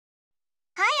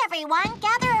everyone,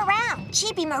 gather around.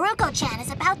 Chibi Maruko Chan is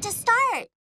about to start.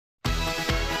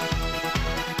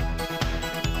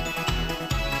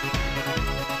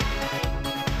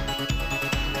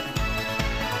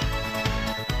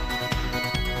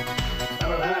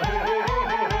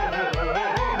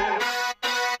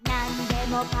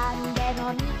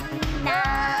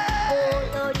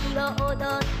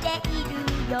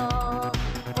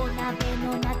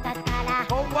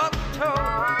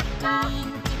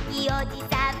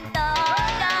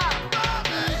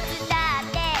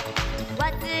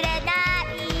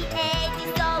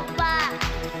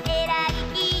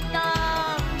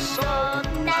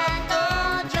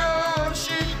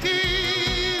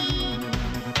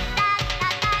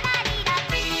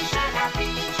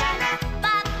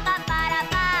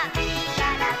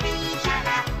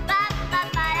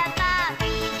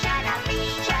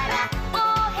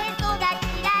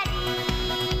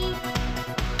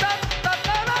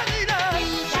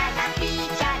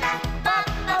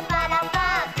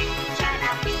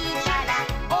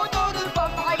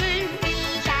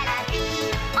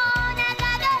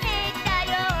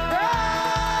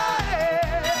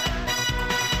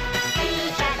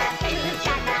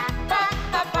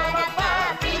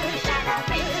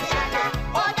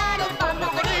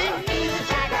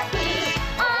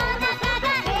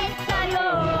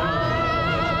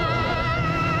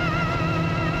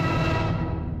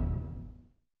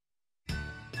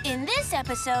 In this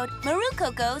episode,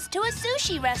 Maruko goes to a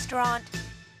sushi restaurant.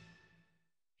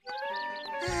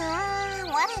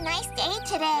 What a nice day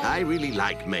today. I really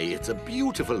like May. It's a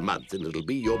beautiful month, and it'll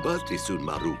be your birthday soon,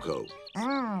 Maruko.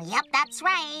 Yep, that's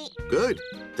right. Good.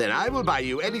 Then I will buy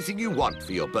you anything you want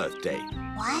for your birthday.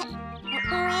 What?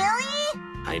 Really?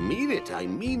 I mean it, I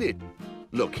mean it.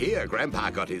 Look here, Grandpa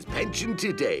got his pension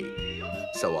today.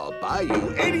 So I'll buy you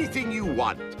anything you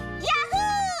want.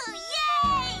 Yahoo!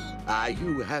 Yay! Are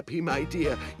you happy, my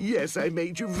dear? Yes, I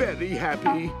made you very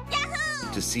happy.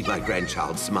 Yahoo! To see my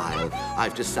grandchild smile,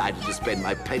 I've decided to spend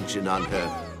my pension on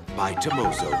her. By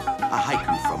Tomozo, a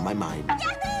haiku from my mind.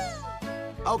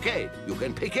 Yahoo! Okay, you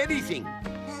can pick anything.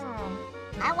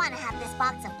 I want to have this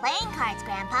box of playing cards,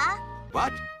 Grandpa.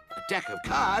 What? A deck of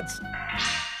cards?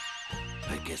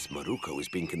 I guess Maruko is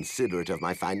being considerate of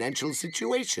my financial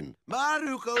situation.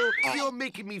 Maruko, you're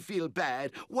making me feel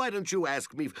bad. Why don't you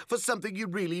ask me for something you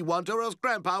really want, or else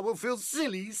Grandpa will feel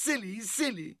silly, silly,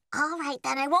 silly. All right,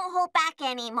 then I won't hold back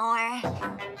anymore.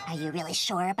 Are you really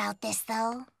sure about this,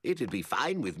 though? It'd be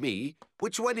fine with me.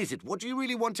 Which one is it? What do you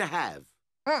really want to have?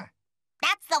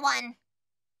 That's the one.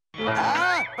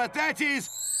 Ah, but that is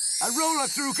a roller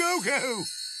through go-go.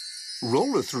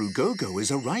 Roller Through Go-Go is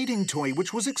a riding toy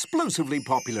which was explosively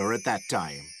popular at that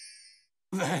time.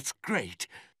 That's great.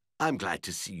 I'm glad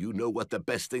to see you know what the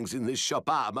best things in this shop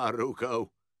are, Maruko.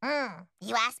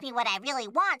 You asked me what I really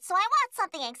want, so I want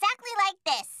something exactly like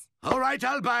this. All right,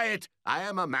 I'll buy it. I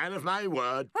am a man of my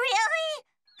word. Really?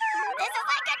 This is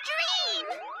like a dream!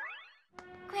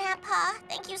 Grandpa,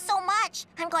 thank you so much.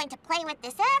 I'm going to play with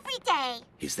this every day.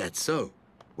 Is that so?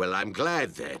 Well, I'm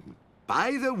glad then.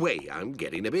 By the way, I'm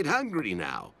getting a bit hungry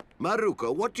now.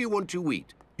 Maruko, what do you want to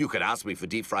eat? You could ask me for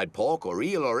deep-fried pork or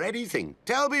eel or anything.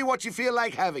 Tell me what you feel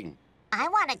like having. I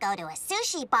want to go to a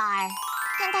sushi bar.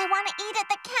 And I want to eat at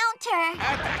the counter.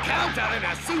 At the counter in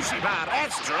a sushi bar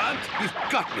restaurant? You've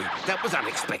got me. That was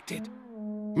unexpected.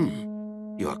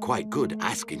 You are quite good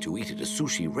asking to eat at a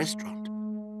sushi restaurant.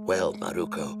 Well,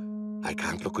 Maruko, I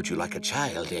can't look at you like a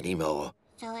child anymore.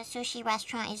 So a sushi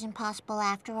restaurant isn't possible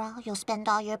after all? You'll spend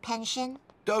all your pension?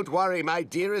 Don't worry, my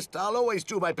dearest. I'll always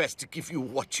do my best to give you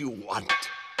what you want.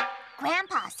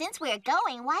 Grandpa, since we're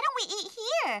going, why don't we eat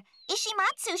here?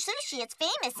 Ishimatsu Sushi, it's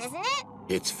famous, isn't it?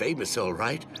 It's famous, all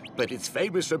right, but it's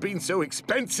famous for being so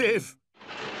expensive.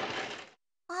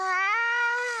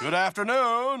 Good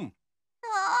afternoon.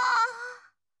 Oh,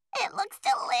 it looks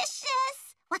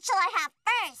delicious. What shall I have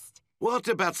first? What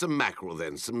about some mackerel,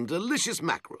 then? Some delicious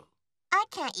mackerel. I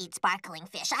can't eat sparkling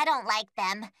fish. I don't like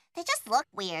them. They just look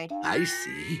weird. I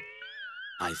see.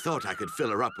 I thought I could fill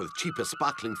her up with cheaper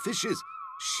sparkling fishes.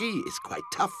 She is quite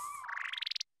tough.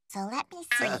 So let me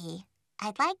see.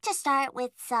 I'd like to start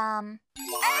with some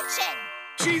urchin.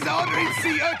 She's ordering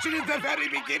sea urchin at the very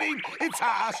beginning. It's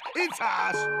harsh. It's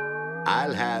harsh.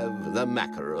 I'll have the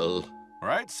mackerel. All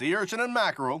right, sea urchin and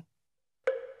mackerel.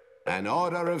 An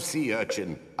order of sea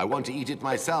urchin. I want to eat it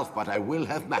myself, but I will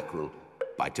have mackerel.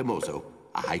 By Tomozo,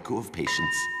 a haiku of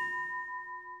patience.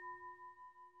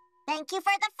 Thank you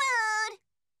for the food.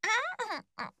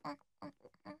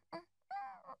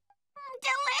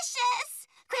 Delicious.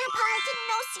 Grandpa, I didn't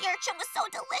know sea urchin was so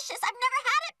delicious. I've never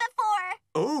had it before.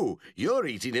 Oh, you're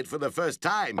eating it for the first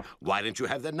time. Why don't you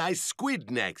have the nice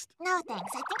squid next? No, thanks.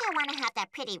 I think I want to have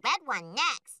that pretty red one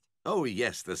next. Oh,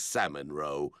 yes, the salmon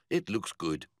roe. It looks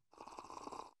good.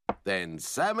 Then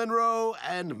salmon roe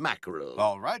and mackerel.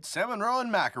 All right, salmon roe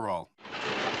and mackerel.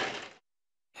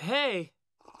 Hey!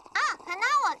 Ah,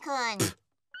 Hanawa-kun.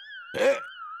 Eh,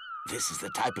 this is the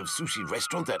type of sushi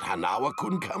restaurant that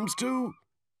Hanawa-kun comes to?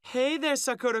 Hey there,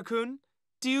 Sakura-kun.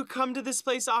 Do you come to this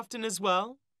place often as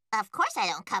well? Of course I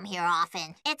don't come here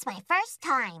often. It's my first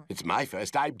time. It's my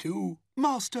first time, too.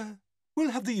 Master,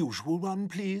 we'll have the usual one,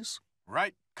 please.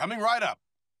 Right, coming right up.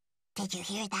 Did you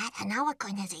hear that?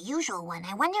 Hanawa-kun has a usual one.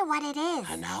 I wonder what it is.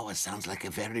 Hanawa sounds like a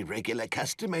very regular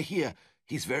customer here.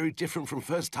 He's very different from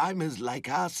first-timers like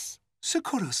us.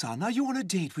 Sakura-san, are you on a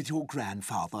date with your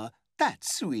grandfather?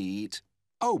 That's sweet.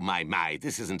 Oh, my,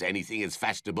 this isn't anything as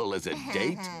fashionable as a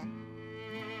date.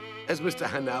 As Mr.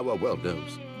 Hanawa well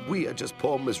knows, we are just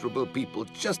poor, miserable people,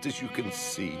 just as you can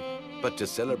see. But to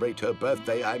celebrate her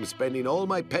birthday, I'm spending all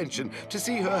my pension to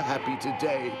see her happy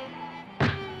today.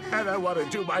 And I want to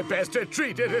do my best to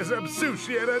treat her to some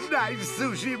sushi at a nice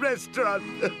sushi restaurant.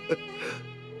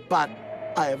 But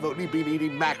I have only been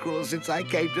eating mackerel since I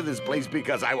came to this place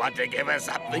because I want to give her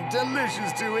something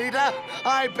delicious to eat.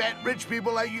 I bet rich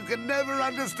people like you can never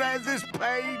understand this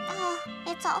pain. Oh,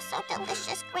 it's all so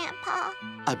delicious, Grandpa.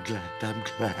 I'm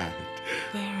glad.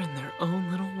 They're in their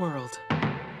own little world.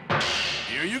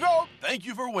 Here you go. Thank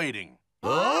you for waiting.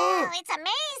 Oh! Oh, it's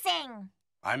amazing.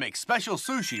 I make special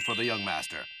sushi for the young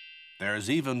master. There's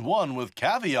even one with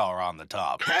caviar on the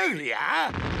top.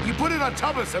 Caviar? You put it on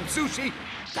top of some sushi?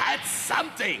 That's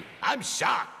something. I'm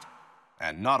shocked.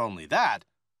 And not only that,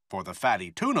 for the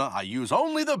fatty tuna, I use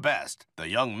only the best. The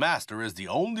young master is the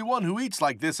only one who eats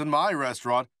like this in my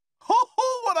restaurant.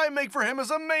 Ho-ho, what I make for him is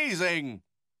amazing.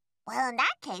 Well, in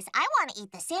that case, I want to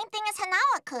eat the same thing as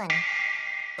Hanawa-kun.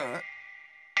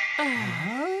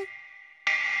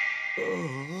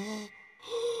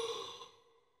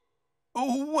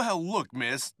 Oh, well, look,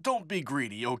 miss, don't be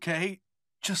greedy, okay?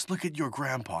 Just look at your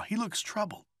grandpa. He looks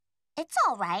troubled. It's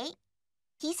all right.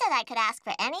 He said I could ask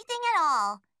for anything at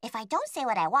all. If I don't say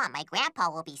what I want, my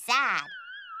grandpa will be sad.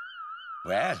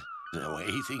 Well, the way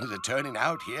things are turning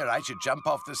out here, I should jump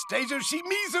off the stage of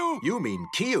Shimizu. You mean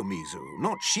Kiyomizu,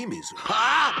 not Shimizu.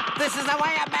 Ah! This is the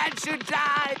way a man should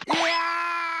die! Yeah!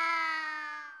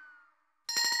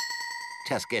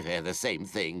 Just give her the same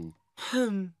thing.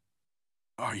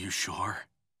 Are you sure?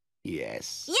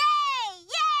 Yes. Yay!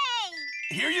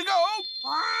 Yay! Here you go!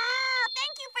 Wow!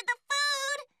 Thank you for the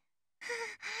food!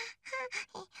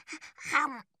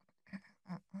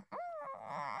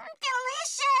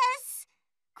 Delicious!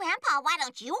 Grandpa, why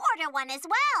don't you order one as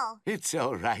well? It's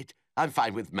all right. I'm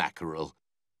fine with mackerel.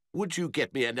 Would you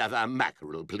get me another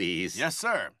mackerel, please? Yes,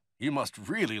 sir. You must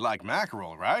really like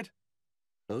mackerel, right?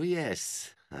 Oh,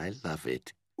 yes. I love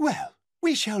it. Well,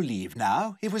 we shall leave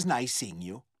now. It was nice seeing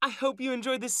you. I hope you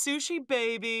enjoyed the sushi,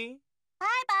 baby.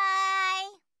 Bye-bye.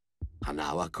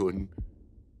 Hanawa-kun.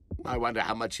 I wonder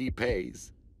how much he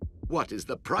pays. What is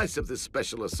the price of this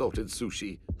special assorted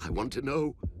sushi? I want to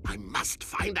know. I must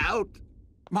find out.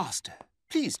 Master,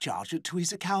 please charge it to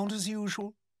his account as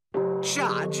usual.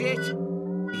 Charge it?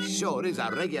 He sure is a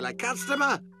regular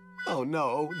customer. Oh,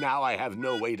 no. Now I have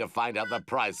no way to find out the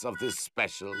price of this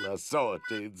special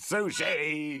assorted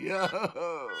sushi.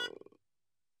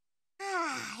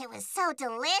 It was so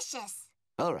delicious.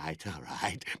 All right.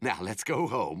 Now let's go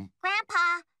home.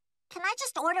 Grandpa, can I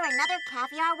just order another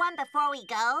caviar one before we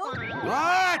go?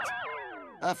 What?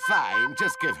 Fine.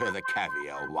 Just give her the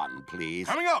caviar one, please.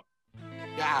 Coming up!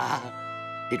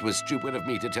 It was stupid of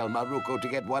me to tell Maruko to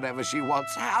get whatever she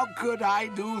wants. How could I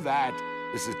do that?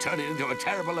 This is turning into a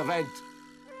terrible event.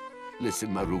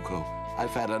 Listen, Maruko, I've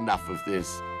had enough of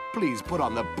this. Please put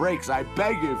on the brakes, I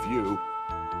beg of you.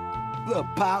 The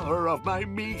power of my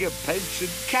meager pension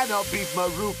cannot beat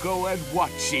Maruko and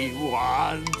what she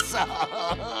wants.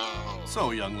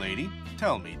 So, young lady,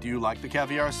 tell me, do you like the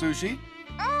caviar sushi?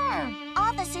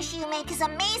 All the sushi you make is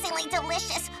amazingly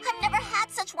delicious. I've never had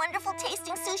such wonderful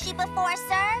tasting sushi before,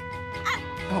 sir.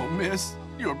 Oh, miss,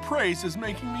 your praise is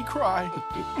making me cry.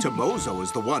 Tomozo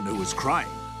is the one who was crying.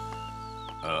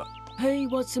 Hey,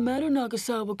 what's the matter,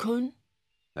 Nagasawa-kun?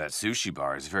 That sushi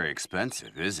bar is very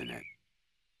expensive, isn't it?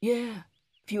 Yeah.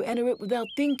 If you enter it without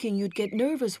thinking, you'd get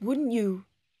nervous, wouldn't you?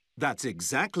 That's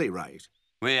exactly right.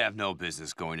 We have no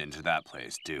business going into that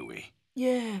place, do we?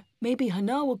 Yeah, maybe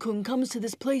Hanawa-kun comes to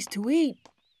this place to eat.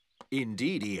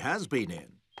 Indeed, he has been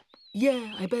in.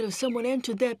 Yeah, I bet if someone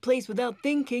entered that place without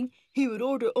thinking, he would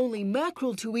order only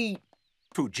mackerel to eat.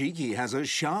 Fujiki has a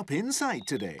sharp insight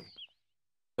today.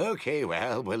 Okay,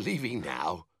 well, we're leaving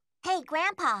now. Hey,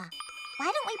 Grandpa,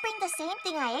 why don't we bring the same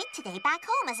thing I ate today back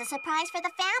home as a surprise for the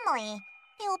family?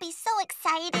 They will be so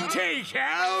excited. Take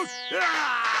out?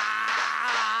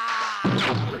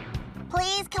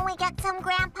 Please, can we get some,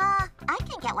 Grandpa? I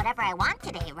can get whatever I want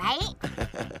today, right?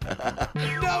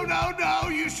 No, no, no!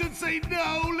 You should say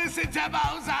no! Listen to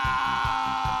Moza!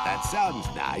 That sounds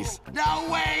nice. No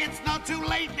way! It's not too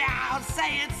late now!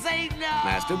 Say it! Say no!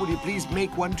 Master, will you please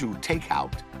make one to take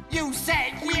out? You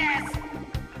said yes!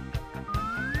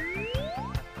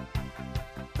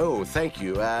 Oh, thank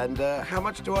you. And how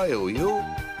much do I owe you?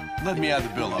 Let me add the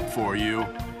bill up for you.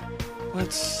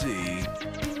 Let's see.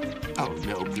 Oh,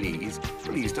 no, please.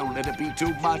 Please don't let it be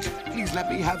too much. Please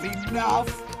let me have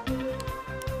enough.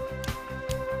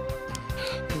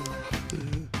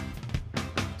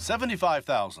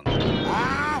 $75,000.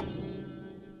 Ah!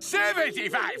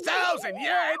 75,000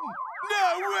 yen?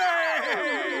 No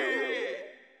way!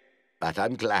 But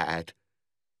I'm glad.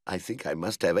 I think I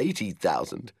must have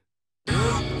 80,000.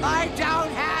 I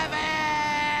don't have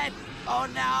it! Oh,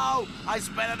 no! I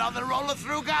spent it on the roller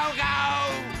through Go-Go!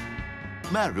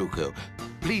 Maruko,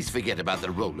 please forget about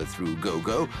the roller through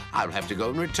Go-Go. I'll have to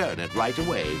go and return it right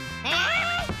away.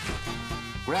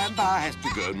 Grandpa has to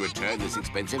go and return this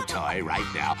expensive toy right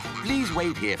now. Please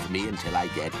wait here for me until I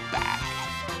get back.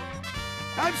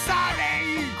 I'm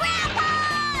sorry!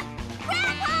 Grandpa!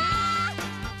 Grandpa!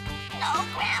 No,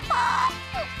 Grandpa!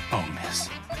 Oh, miss.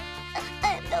 I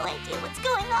have no idea what's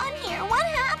going on here. What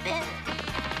happened?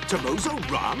 Tomozo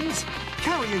runs?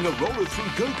 Carrying a roller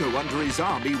through Go-Go under his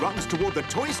arm, he runs toward the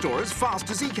toy store as fast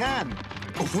as he can.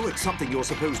 Although it's something you're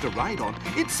supposed to ride on,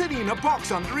 it's sitting in a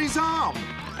box under his arm.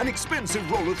 An expensive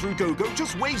roller through Go-Go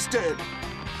just wasted.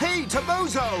 Hey,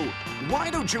 Tomozo! Why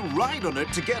don't you ride on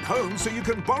it to get home so you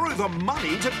can borrow the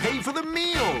money to pay for the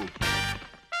meal?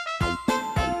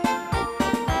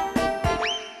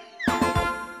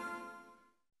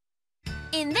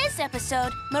 In this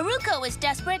episode, Maruko is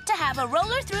desperate to have a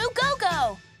roller through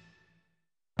Go-Go.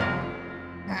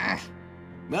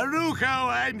 Maruko,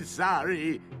 I'm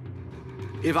sorry.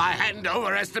 If I hadn't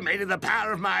overestimated the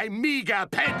power of my meager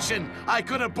pension, I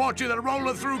could have bought you the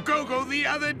roller through Go-Go the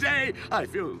other day. I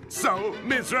feel so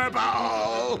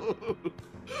miserable.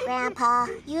 Grandpa,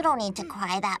 you don't need to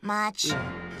cry that much.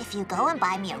 If you go and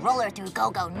buy me a roller through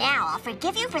Go-Go now, I'll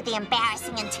forgive you for the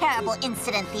embarrassing and terrible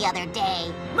incident the other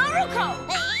day. Maruko!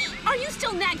 Are you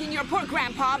still nagging your poor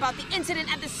grandpa about the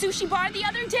incident at the sushi bar the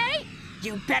other day?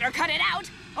 You better cut it out,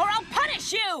 or I'll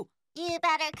punish you! You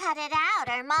better cut it out,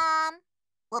 or Mom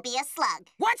will be a slug.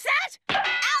 What's that?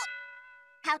 Out!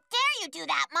 How dare you do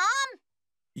that, Mom?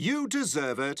 You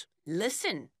deserve it.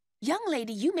 Listen, young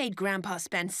lady, you made Grandpa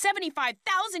spend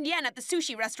 75,000 yen at the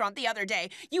sushi restaurant the other day.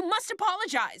 You must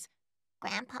apologize.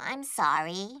 Grandpa, I'm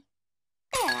sorry.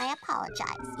 There, I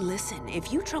apologize. Listen,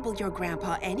 if you trouble your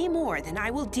grandpa any more, then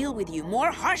I will deal with you more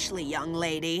harshly, young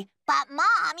lady. But,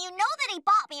 Mom, you know that he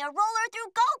bought me a roller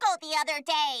through Go-Go the other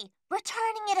day.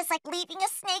 Returning it is like leaving a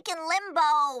snake in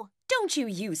limbo. Don't you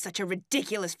use such a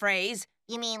ridiculous phrase.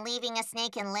 You mean leaving a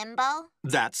snake in limbo?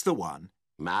 That's the one.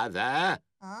 Mother,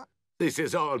 Huh? this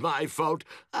is all my fault.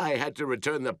 I had to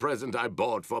return the present I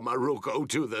bought for Maruko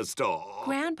to the store.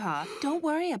 Grandpa, don't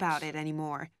worry about it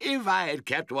anymore. If I had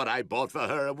kept what I bought for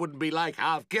her, it wouldn't be like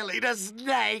half-killing a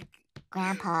snake.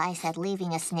 Grandpa, I said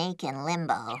leaving a snake in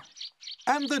limbo.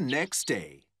 And the next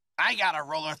day. I got a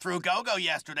roller through Go-Go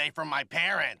yesterday from my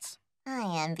parents.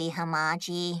 I envy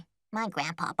Hamaji. My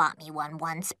grandpa bought me one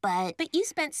once, but... But you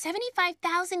spent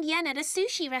 75,000 yen at a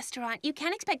sushi restaurant. You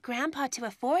can't expect Grandpa to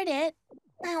afford it.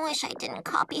 I wish I didn't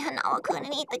copy Hanawa-kun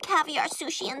and eat the caviar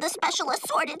sushi and the special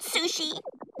assorted sushi.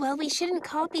 Well, we shouldn't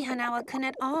copy Hanawa-kun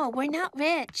at all. We're not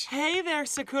rich. Hey there,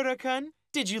 Sakura-kun.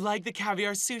 Did you like the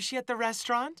caviar sushi at the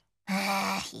restaurant?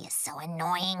 He is so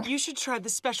annoying. You should try the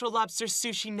special lobster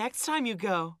sushi next time you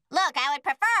go. Look, I would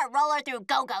prefer a roller through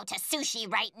Go-Go to sushi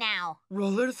right now.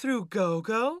 Roller through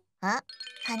Go-Go? Huh?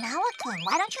 Hanawa-kun,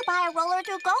 why don't you buy a roller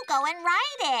through Go-Go and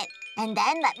ride it? And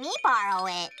then let me borrow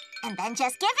it. And then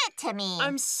just give it to me.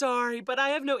 I'm sorry, but I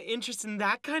have no interest in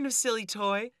that kind of silly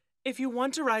toy. If you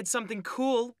want to ride something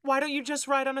cool, why don't you just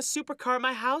ride on a supercar at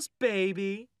my house,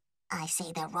 baby? I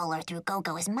say the roller through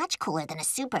Go-Go is much cooler than a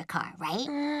supercar,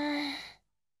 right?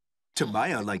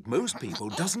 Tamaya, like most people,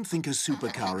 doesn't think a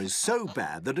supercar is so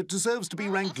bad that it deserves to be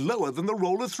ranked lower than the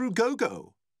roller through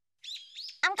Go-Go.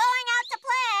 I'm going out to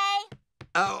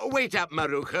play. Wait up,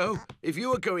 Maruko. If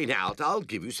you are going out, I'll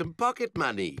give you some pocket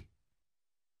money.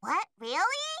 What? Really?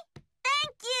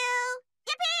 Thank you!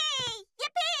 Yippee!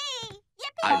 Yippee!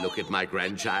 Yippee! I look at my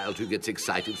grandchild who gets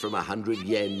excited from 100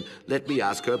 yen. Let me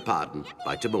ask her pardon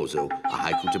by Tomozo, a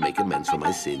haiku to make amends for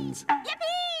my sins.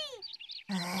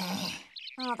 Yippee!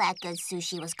 All that good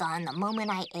sushi was gone the moment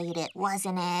I ate it,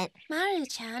 wasn't it?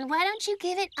 Maru-chan, why don't you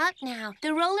give it up now?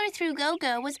 The roller through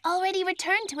Go-Go was already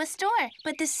returned to a store,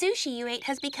 but the sushi you ate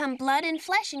has become blood and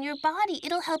flesh in your body.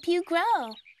 It'll help you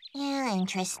grow. Yeah,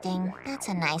 interesting. That's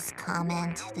a nice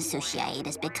comment. The sushi I ate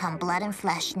has become blood and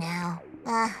flesh now.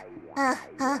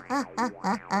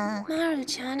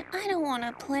 Maru-chan, I don't want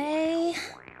to play.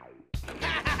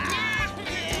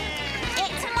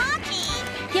 It's Maki!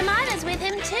 Yamada's with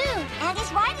him, too. And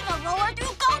he's riding a roller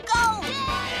through Go-Go!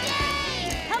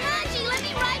 Hamaji, let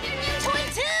me ride your new toy,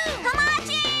 too!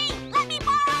 Hamaji! Let me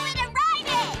borrow it and ride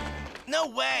it! No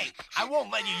way! I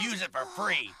won't let you use it for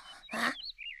free. Huh?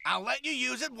 I'll let you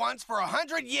use it once for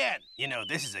 100 yen. You know,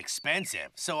 this is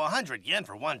expensive, so 100 yen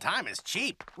for one time is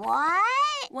cheap.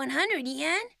 What? 100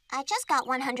 yen? I just got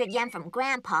 100 yen from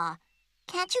Grandpa.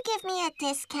 Can't you give me a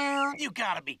discount? You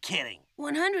gotta be kidding.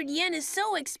 100 yen is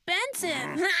so expensive.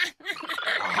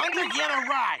 100 yen a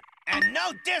ride, and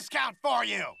no discount for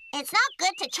you. It's not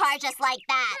good to charge us like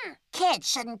that. Kids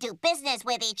shouldn't do business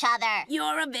with each other.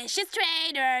 You're a vicious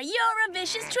trader. You're a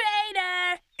vicious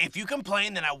trader. If you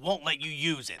complain, then I won't let you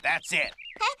use it. That's it.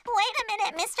 Hey, wait a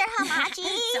minute, Mr.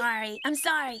 Hamaji. I'm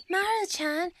sorry.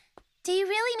 Maru-chan, do you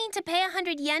really mean to pay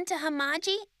 100 yen to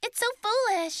Hamaji? It's so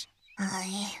foolish.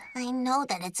 I know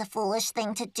that it's a foolish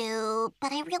thing to do,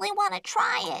 but I really want to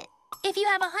try it. If you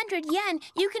have 100 yen,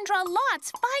 you can draw lots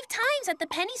 5 times at the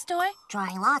penny store.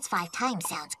 Drawing lots 5 times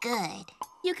sounds good.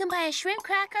 You can buy a shrimp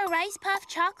cracker, rice puff,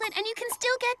 chocolate, and you can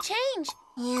still get change.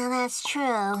 Yeah, that's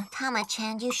true.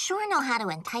 Tama-chan, you sure know how to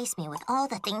entice me with all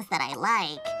the things that I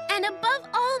like. And above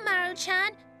all,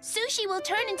 Maru-chan, sushi will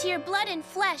turn into your blood and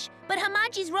flesh, but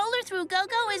Hamaji's roller through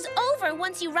Go-Go is over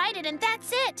once you ride it, and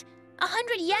that's it.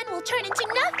 100 yen will turn into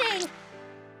nothing.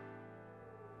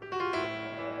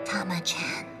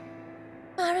 Tama-chan.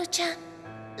 Maru-chan,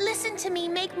 listen to me.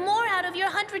 Make more out of your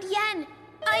 100 yen.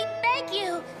 I beg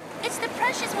you. It's the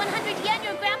precious 100 yen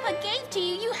your grandpa gave to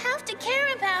you. You have to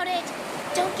care about it.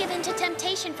 Don't give in to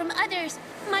temptation from others,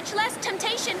 much less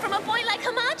temptation from a boy like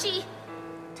Hamaji.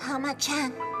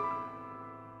 Tama-chan.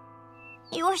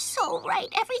 You are so right.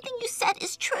 Everything you said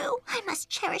is true. I must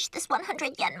cherish this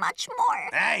 100 yen much more.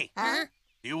 Hey! Huh?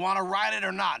 You want to ride it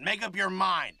or not? Make up your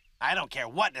mind. I don't care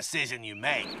what decision you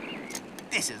make.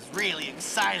 This is really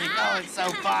exciting. Oh, it's so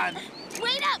fun.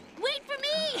 Wait up! Wait for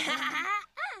me!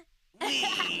 Wee,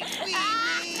 wee, wee.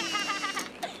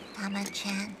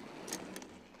 Tama-chan,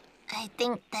 I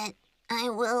think that I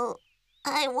will...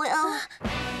 No,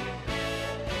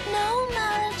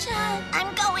 Maru-chan.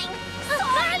 I'm going.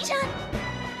 Maru-chan!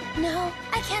 No,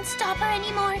 I can't stop her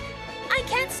anymore. I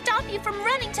can't stop you from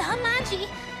running to Hamaji.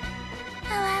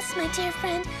 Alas, my dear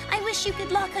friend, I wish you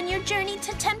good luck on your journey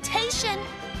to temptation.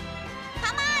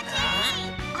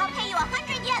 Hamaji! I'll pay you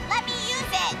 100 yen. Let me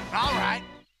use it. All right.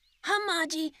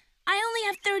 Hamaji, I only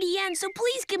have 30 yen, so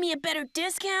please give me a better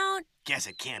discount. Guess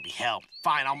it can't be helped.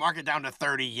 Fine, I'll mark it down to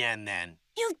 30 yen then.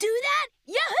 You'll do that?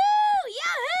 Yahoo!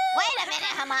 Yahoo! Wait a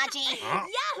minute, Hamaji. Huh?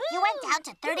 Yahoo! You went down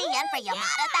to 30 yen for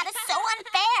Yamada? That is so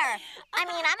unfair. I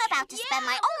mean, I'm about to spend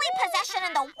my only possession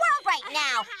in the world right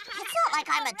now. It's not like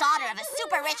I'm a daughter of a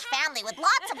super rich family with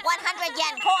lots of 100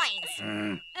 yen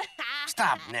coins.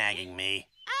 Stop nagging me.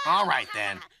 All right,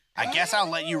 then. I guess I'll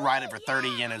let you ride it for 30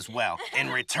 yen as well. In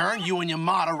return, you and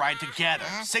Yamada ride together.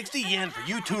 60 yen for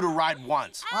you two to ride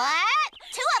once. What?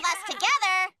 2 of us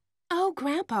together? Oh,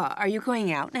 Grandpa, are you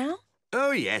going out now?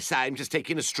 Oh, yes, I'm just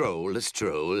taking a stroll.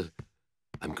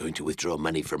 I'm going to withdraw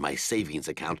money from my savings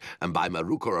account and buy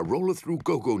Maruko a roller through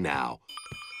Go-Go now.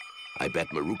 I bet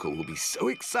Maruko will be so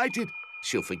excited.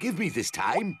 She'll forgive me this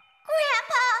time.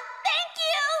 Grandpa, thank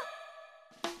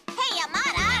you! Hey,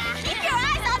 Yamada, keep your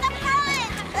eyes on the front!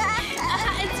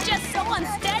 It's just so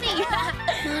unsteady.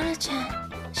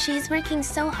 Maru-chan, she's working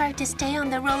so hard to stay on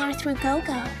the roller through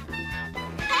Go-Go.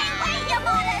 Hey, wait,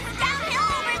 Yamada! It's downhill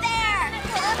over there!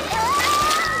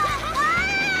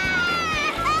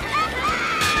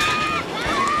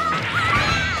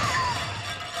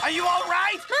 Are you all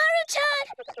right? Maru-chan!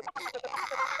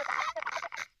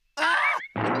 Ah!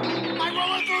 My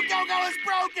roller through Go-Go is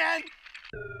broken!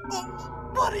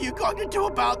 What are you going to do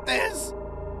about this?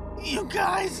 You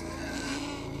guys...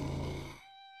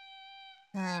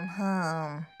 I'm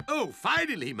home. Oh,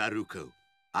 finally, Maruko.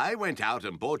 I went out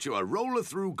and bought you a roller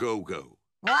through Go-Go.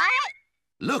 What?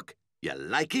 Look, you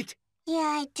like it?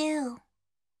 Yeah, I do.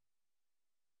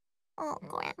 Oh,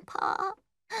 Grandpa.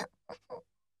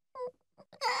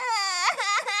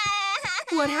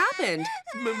 What happened?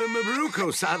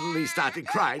 Maruko suddenly started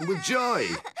crying with joy.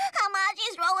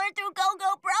 Hamaji's roller through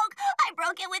Go-Go broke. I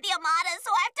broke it with Yamada,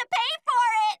 so I have to pay for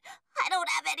it. I don't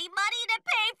have any money to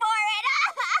pay for it.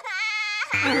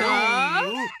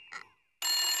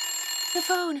 The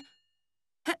phone.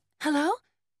 Hello?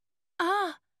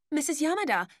 Ah, Mrs.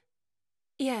 Yamada.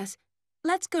 Yes,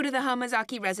 let's go to the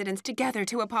Hamazaki residence together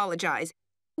to apologize.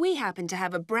 We happen to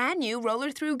have a brand new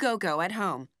roller-through go-go at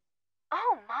home.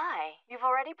 Oh my, you've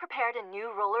already prepared a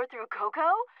new roller-through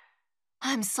go-go?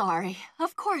 I'm sorry.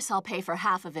 Of course I'll pay for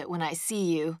half of it when I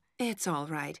see you. It's all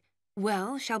right.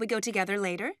 Well, shall we go together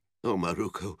later? Oh,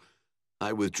 Maruko,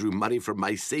 I withdrew money from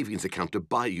my savings account to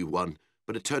buy you one,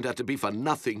 but it turned out to be for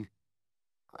nothing.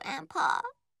 Grandpa,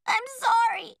 I'm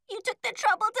sorry. You took the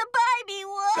trouble to buy me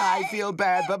one. I feel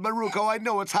bad, but Maruko, I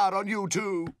know it's hard on you,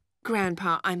 too.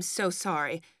 Grandpa, I'm so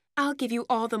sorry. I'll give you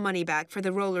all the money back for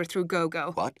the roller-through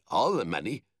go-go. What? All the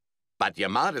money? But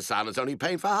Yamada-san is only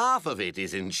paying for half of it,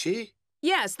 isn't she?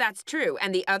 Yes, that's true,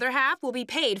 and the other half will be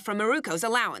paid from Maruko's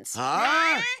allowance.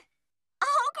 Huh?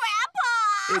 Oh,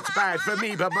 Grandpa! It's bad for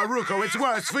me, but Maruko, it's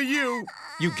worse for you.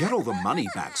 You get all the money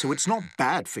back, so it's not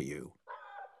bad for you.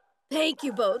 Thank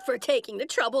you both for taking the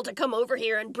trouble to come over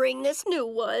here and bring this new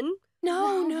one.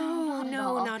 No,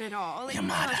 not at all.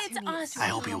 Yamada, It's us. I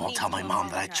hope you won't tell my mom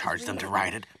that I charged them to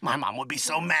ride it. My mom would be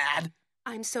so mad.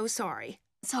 I'm so sorry.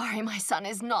 Sorry, my son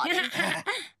is naughty.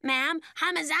 Ma'am,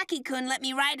 Hamazaki-kun let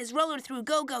me ride his roller-through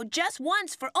go-go just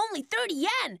once for only 30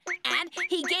 yen. And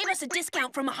he gave us a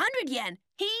discount from 100 yen.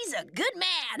 He's a good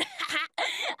man.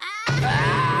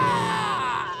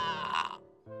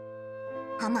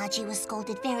 Hamaji was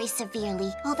scolded very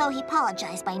severely. Although he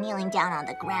apologized by kneeling down on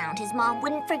the ground, his mom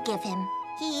wouldn't forgive him.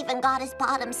 He even got his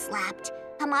bottom slapped.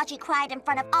 Hamaji cried in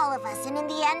front of all of us, and in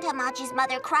the end, Hamaji's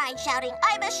mother cried, shouting,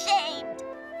 "I'm ashamed!"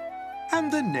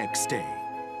 And the next day.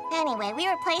 Anyway, we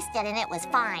replaced it and it was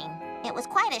fine. It was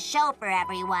quite a show for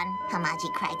everyone.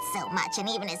 Hamaji cried so much, and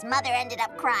even his mother ended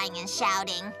up crying and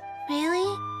shouting.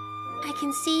 Really? I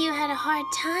can see you had a hard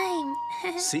time.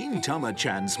 Seeing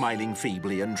Tama-chan smiling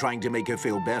feebly and trying to make her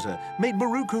feel better made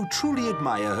Maruko truly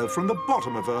admire her from the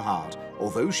bottom of her heart.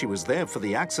 Although she was there for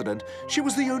the accident, she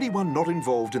was the only one not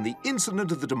involved in the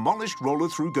incident of the demolished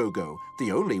roller-through go-go,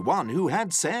 the only one who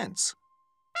had sense.